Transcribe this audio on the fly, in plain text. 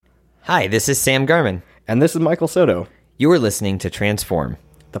Hi, this is Sam Garman. And this is Michael Soto, You are listening to Transform,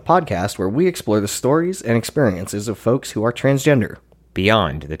 the podcast where we explore the stories and experiences of folks who are transgender.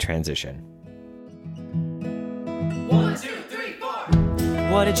 beyond the transition. 1, 2, 3, 4.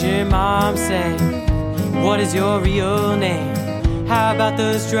 What did your mom say? What is your real name? How about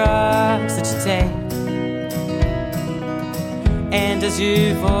those drugs that you take? And does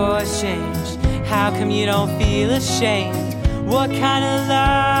your voice change? How come you don't feel ashamed? What kind of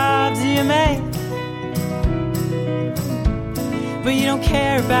love do you make? But you don't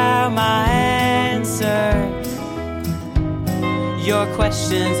care about my answers. Your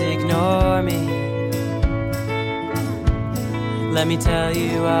questions ignore me. Let me tell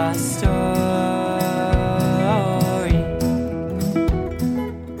you a story.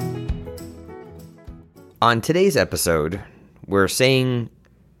 On today's episode, we're saying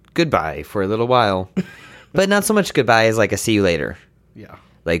goodbye for a little while, but not so much goodbye as like a see you later. Yeah.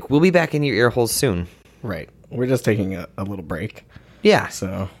 Like, we'll be back in your ear holes soon. Right. We're just taking a little break. Yeah.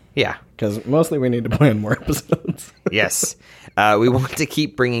 So, Yeah. because mostly we need to plan more episodes. Yes. We want to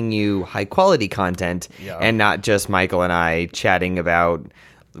keep bringing you high quality content and not just Michael and I chatting about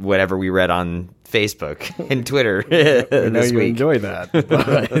whatever we read on Facebook and Twitter I know this you week. enjoy that.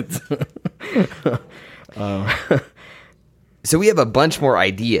 But So we have a bunch more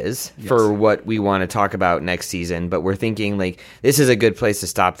ideas for what we want to talk about next season, but we're thinking like this is a good place to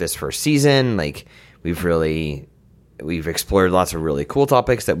stop this first season. Like we've explored lots of really cool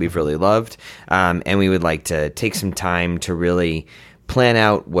topics that we've really loved, and we would like to take some time to really plan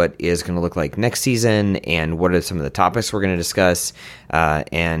out what is going to look like next season and what are some of the topics we're going to discuss,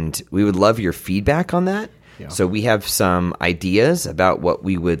 and we would love your feedback on that. Yeah. So we have some ideas about what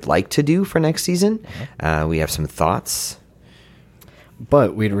we would like to do for next season. We have some thoughts.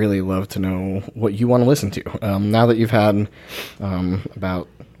 But we'd really love to know what you want to listen to. Now that you've had about,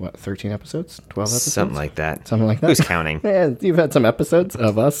 13 episodes? 12 episodes? Something like that. Something like that. Who's counting? Yeah, you've had some episodes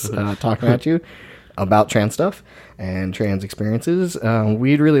of us talking at you about trans stuff and trans experiences.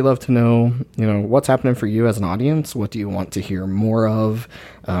 We'd really love to know, what's happening for you as an audience. What do you want to hear more of?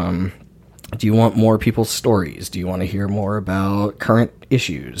 Do you want more people's stories? Do you want to hear more about current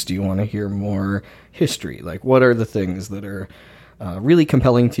issues? Do you want to hear more history? Like, what are the things that are really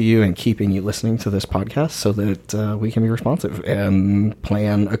compelling to you and keeping you listening to this podcast so that we can be responsive and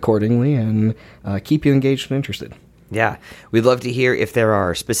plan accordingly and keep you engaged and interested? Yeah, we'd love to hear if there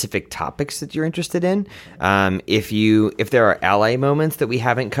are specific topics that you're interested in. If there are ally moments that we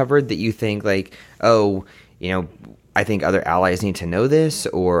haven't covered that you think like, I think other allies need to know this,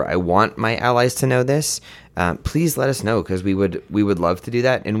 or I want my allies to know this. Please let us know, because we would love to do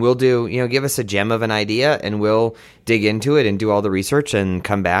that, and we'll do give us a gem of an idea, and we'll dig into it and do all the research and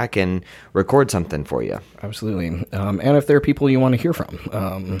come back and record something for you. Absolutely, and if there are people you want to hear from,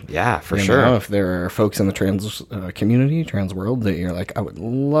 for sure. If there are folks in the trans community, trans world that you're like, I would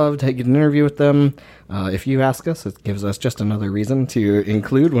love to get an interview with them. If you ask us, it gives us just another reason to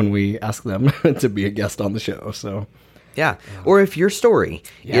include when we ask them to be a guest on the show. So. Yeah. Or if your story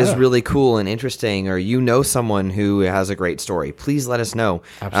is really cool and interesting, or someone who has a great story, please let us know.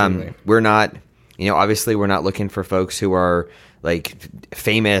 Absolutely. We're not, obviously we're not looking for folks who are like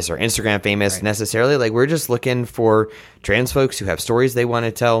famous or Instagram famous necessarily. Like, we're just looking for trans folks who have stories they want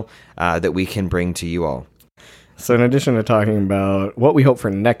to tell that we can bring to you all. So in addition to talking about what we hope for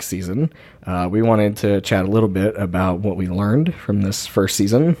next season, we wanted to chat a little bit about what we learned from this first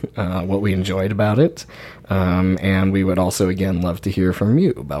season, what we enjoyed about it, and we would also, again, love to hear from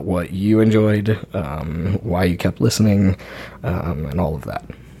you about what you enjoyed, why you kept listening, and all of that.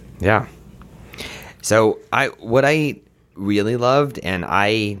 Yeah. So what I really loved, and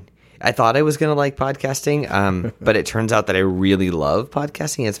I thought I was going to like podcasting, but it turns out that I really love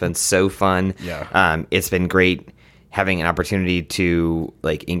podcasting. It's been so fun. Yeah. It's been great having an opportunity to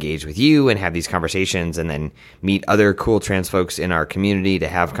like engage with you and have these conversations, and then meet other cool trans folks in our community to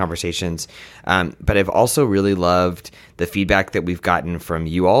have conversations. But I've also really loved the feedback that we've gotten from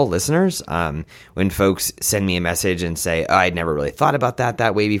you all listeners. When folks send me a message and say, oh, I'd never really thought about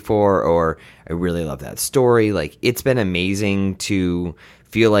that way before, or I really love that story. Like, it's been amazing to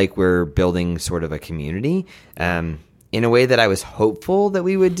feel like we're building sort of a community in a way that I was hopeful that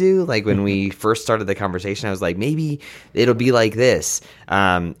we would do. Like, when we first started the conversation, I was like, maybe it'll be like this.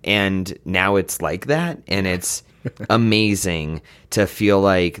 And now it's like that. And it's amazing to feel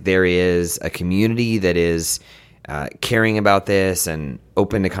like there is a community that is caring about this and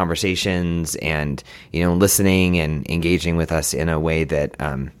open to conversations and, listening and engaging with us in a way that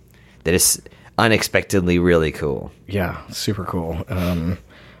that is unexpectedly really cool. Yeah, super cool.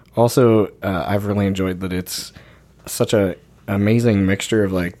 Also, I've really enjoyed that it's such a amazing mixture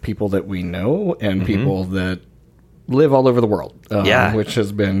of like people that we know and people that live all over the world. Which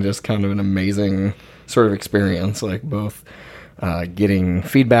has been just kind of an amazing sort of experience, like both getting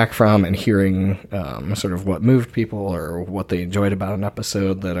feedback from and hearing sort of what moved people or what they enjoyed about an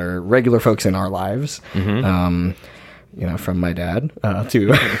episode that are regular folks in our lives. From my dad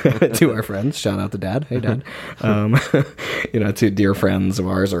to our friends. Shout out to Dad. Hey, Dad. To dear friends of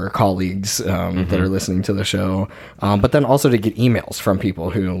ours or colleagues that are listening to the show. But then also to get emails from people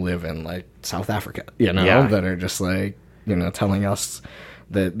who live in like South Africa, that are just like, telling us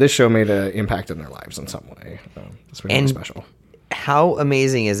that this show made an impact in their lives in some way. It's really special. How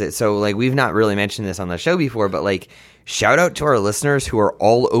amazing is it? So, like, we've not really mentioned this on the show before, but like, shout out to our listeners who are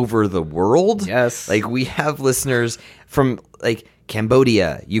all over the world. Yes. Like, we have listeners from like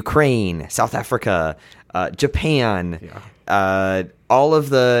Cambodia, Ukraine, South Africa, Japan, all of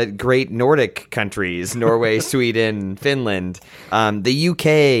the great Nordic countries, Norway, Sweden, Finland, the UK.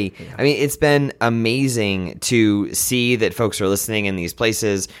 I mean, it's been amazing to see that folks are listening in these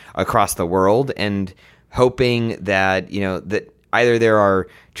places across the world, and hoping that, that either there are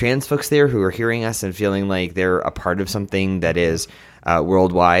trans folks there who are hearing us and feeling like they're a part of something that is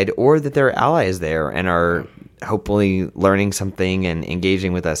worldwide, or that there are allies there and are hopefully learning something and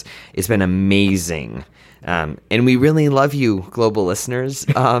engaging with us. It's been amazing. And we really love you, global listeners.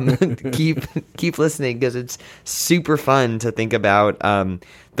 Keep listening, because it's super fun to think about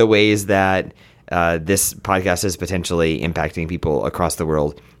the ways that this podcast is potentially impacting people across the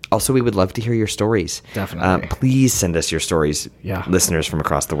world. Also, we would love to hear your stories. Definitely. Please send us your stories, listeners from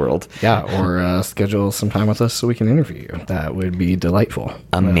across the world. Yeah, or schedule some time with us so we can interview you. That would be delightful.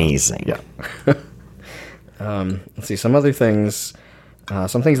 Amazing. Let's see, some other things,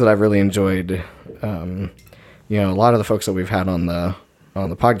 some things that I've really enjoyed. A lot of the folks that we've had on the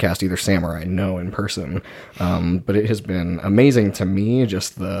podcast, either Sam or I know in person, but it has been amazing to me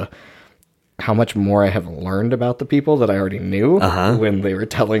just how much more I have learned about the people that I already knew when they were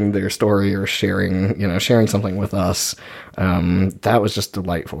telling their story or sharing something with us. That was just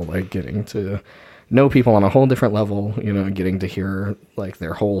delightful, like getting to know people on a whole different level, getting to hear like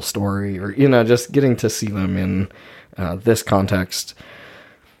their whole story, or, just getting to see them in this context.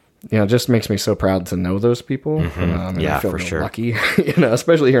 Just makes me so proud to know those people. And I feel real lucky,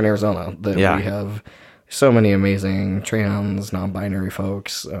 especially here in Arizona, that we have so many amazing trans, non-binary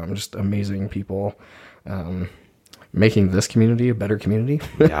folks, just amazing people, making this community a better community.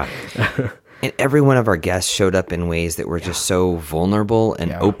 And every one of our guests showed up in ways that were just so vulnerable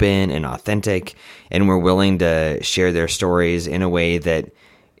and open and authentic, and were willing to share their stories in a way that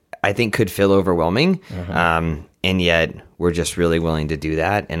I think could feel overwhelming. And yet we're just really willing to do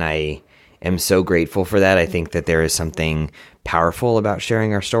that. And I am so grateful for that. I think that there is something powerful about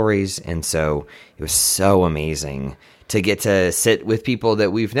sharing our stories. And so it was so amazing to get to sit with people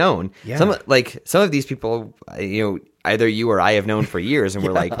that we've known. Some of these people, either you or I have known for years, and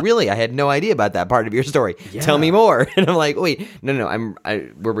we're like, really, I had no idea about that part of your story. Tell me more. And I'm like, wait, no,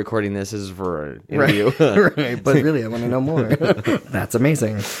 we're recording this. This is for an interview. Right. But really, I want to know more. That's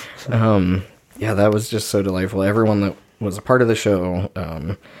amazing. That was just so delightful. Everyone that was a part of the show,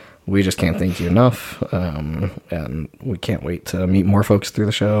 we just can't thank you enough. And we can't wait to meet more folks through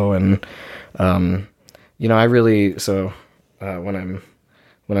the show. And, I really, when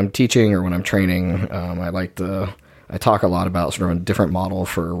I'm teaching or when I'm training, I talk a lot about sort of a different model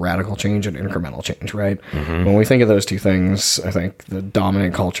for radical change and incremental change, right? When we think of those two things, I think the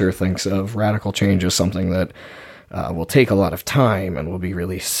dominant culture thinks of radical change as something that will take a lot of time and will be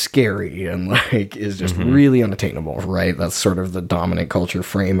really scary and is just really unattainable, right? That's sort of the dominant culture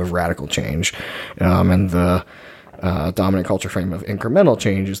frame of radical change. And the dominant culture frame of incremental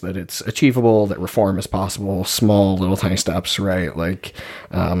change is that it's achievable, that reform is possible, small little tiny steps, right?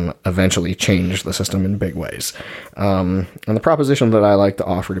 Eventually change the system in big ways. And the proposition that I like to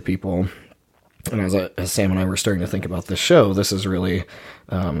offer to people, and as Sam and I were starting to think about this show, this is really,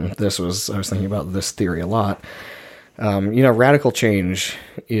 I was thinking about this theory a lot. Radical change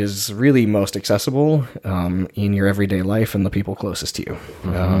is really most accessible in your everyday life and the people closest to you.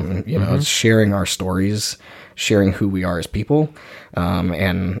 It's sharing our stories, sharing who we are as people,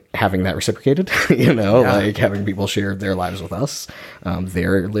 and having that reciprocated, having people share their lives with us,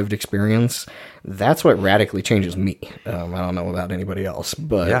 their lived experience. That's what radically changes me. I don't know about anybody else,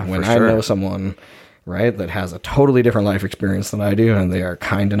 but when I know someone right, that has a totally different life experience than I do, and they are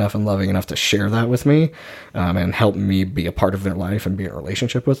kind enough and loving enough to share that with me and help me be a part of their life and be in a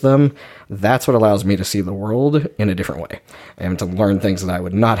relationship with them, that's what allows me to see the world in a different way and to learn things that I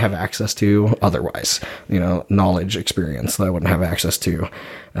would not have access to otherwise, knowledge, experience that I wouldn't have access to.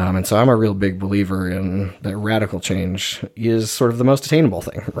 And so I'm a real big believer in that radical change is sort of the most attainable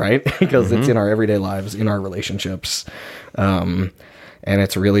thing, right? Because it's in our everyday lives, in our relationships. And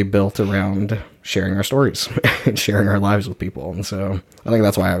it's really built around sharing our stories and sharing our lives with people. And so I think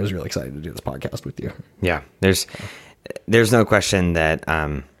that's why I was really excited to do this podcast with you. Yeah, there's no question that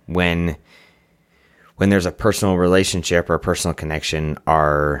when there's a personal relationship or a personal connection,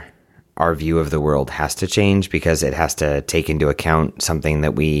 our view of the world has to change because it has to take into account something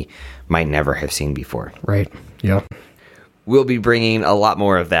that we might never have seen before. Right. Yeah. We'll be bringing a lot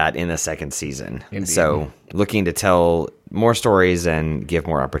more of that in the second season. Indeed. So looking to tell more stories and give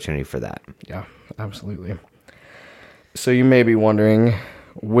more opportunity for that. Yeah, absolutely. So you may be wondering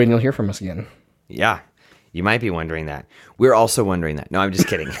when you'll hear from us again. Yeah, you might be wondering that. We're also wondering that. No, I'm just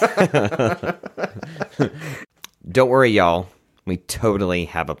kidding. Don't worry, y'all. We totally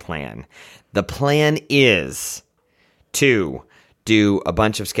have a plan. The plan is to do a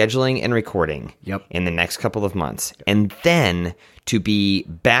bunch of scheduling and recording in the next couple of months. And then to be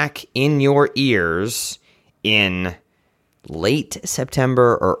back in your ears in late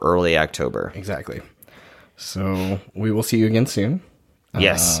September or early October. Exactly. So we will see you again soon.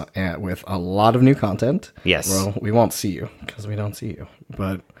 Yes. With a lot of new content. Yes. Well, we won't see you because we don't see you.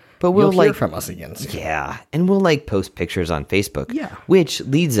 But we'll hear from us again soon. Yeah. And we'll post pictures on Facebook. Yeah. Which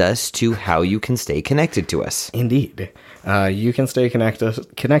leads us to how you can stay connected to us. Indeed. You can stay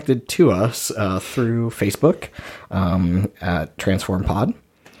connected to us through Facebook at Transform Pod.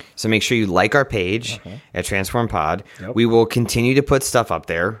 So make sure you like our page at Transform Pod. Yep. We will continue to put stuff up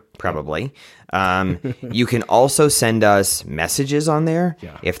there, probably. You can also send us messages on there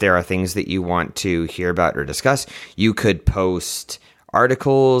if there are things that you want to hear about or discuss. You could post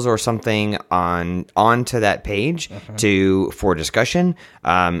articles or something onto that page for discussion.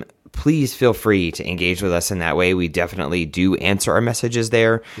 Please feel free to engage with us in that way. We definitely do answer our messages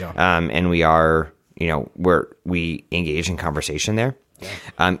there, and we are, we engage in conversation there.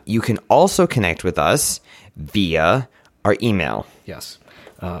 Yeah. You can also connect with us via our email. Yes,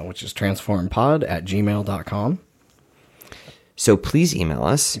 which is transformpod@gmail.com. So please email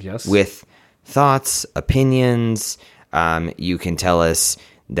us with thoughts, opinions. You can tell us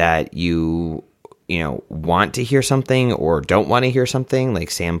that you want to hear something or don't want to hear something.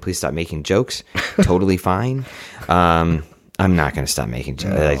 Like, Sam, please stop making jokes. Totally fine. I'm not going to stop making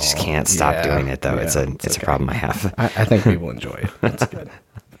jokes. No, I just can't stop doing it, though. It's a problem I have. I think people enjoy it. That's good.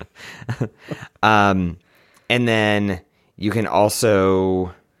 And then you can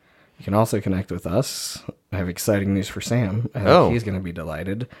also connect with us. I have exciting news for Sam. I think he's going to be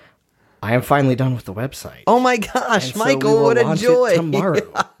delighted. I am finally done with the website. Oh my gosh, Michael, what a joy. Tomorrow.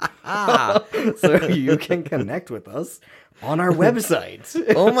 So you can connect with us on our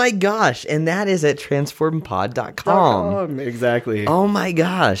website. Oh my gosh. And that is at transformpod.com. Exactly. Oh my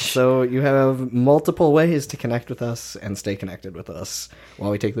gosh. So you have multiple ways to connect with us and stay connected with us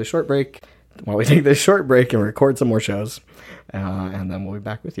while we take this short break and record some more shows. And then we'll be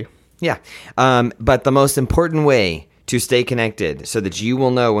back with you. Yeah. But the most important way to stay connected so that you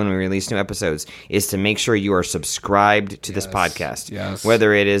will know when we release new episodes is to make sure you are subscribed to this podcast. Yes.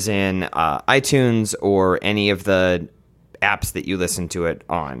 Whether it is in iTunes or any of the apps that you listen to it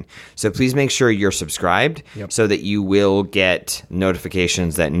on. So please make sure you're subscribed so that you will get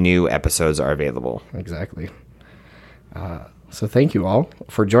notifications that new episodes are available. Exactly. So thank you all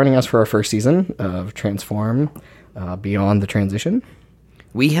for joining us for our first season of Transform Beyond the Transition.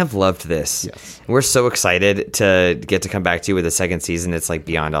 We have loved this. Yes. We're so excited to get to come back to you with a second season. It's like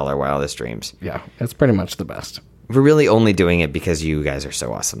beyond all our wildest dreams. Yeah, it's pretty much the best. We're really only doing it because you guys are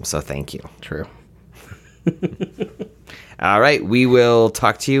so awesome. So thank you. True. All right. We will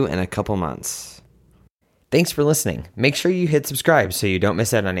talk to you in a couple months. Thanks for listening. Make sure you hit subscribe so you don't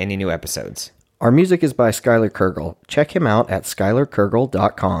miss out on any new episodes. Our music is by Skylar Kurgel. Check him out at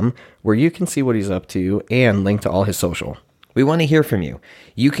skylarkurgel.com, where you can see what he's up to and link to all his social. We want to hear from you.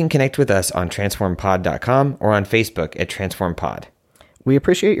 You can connect with us on transformpod.com or on Facebook at transformpod. We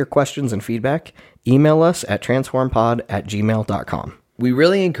appreciate your questions and feedback. Email us at transformpod@gmail.com. We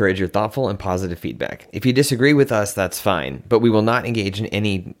really encourage your thoughtful and positive feedback. If you disagree with us, that's fine, but we will not engage in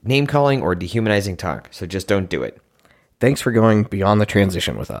any name-calling or dehumanizing talk, so just don't do it. Thanks for going beyond the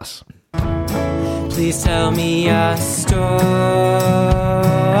transition with us. Please tell me a story.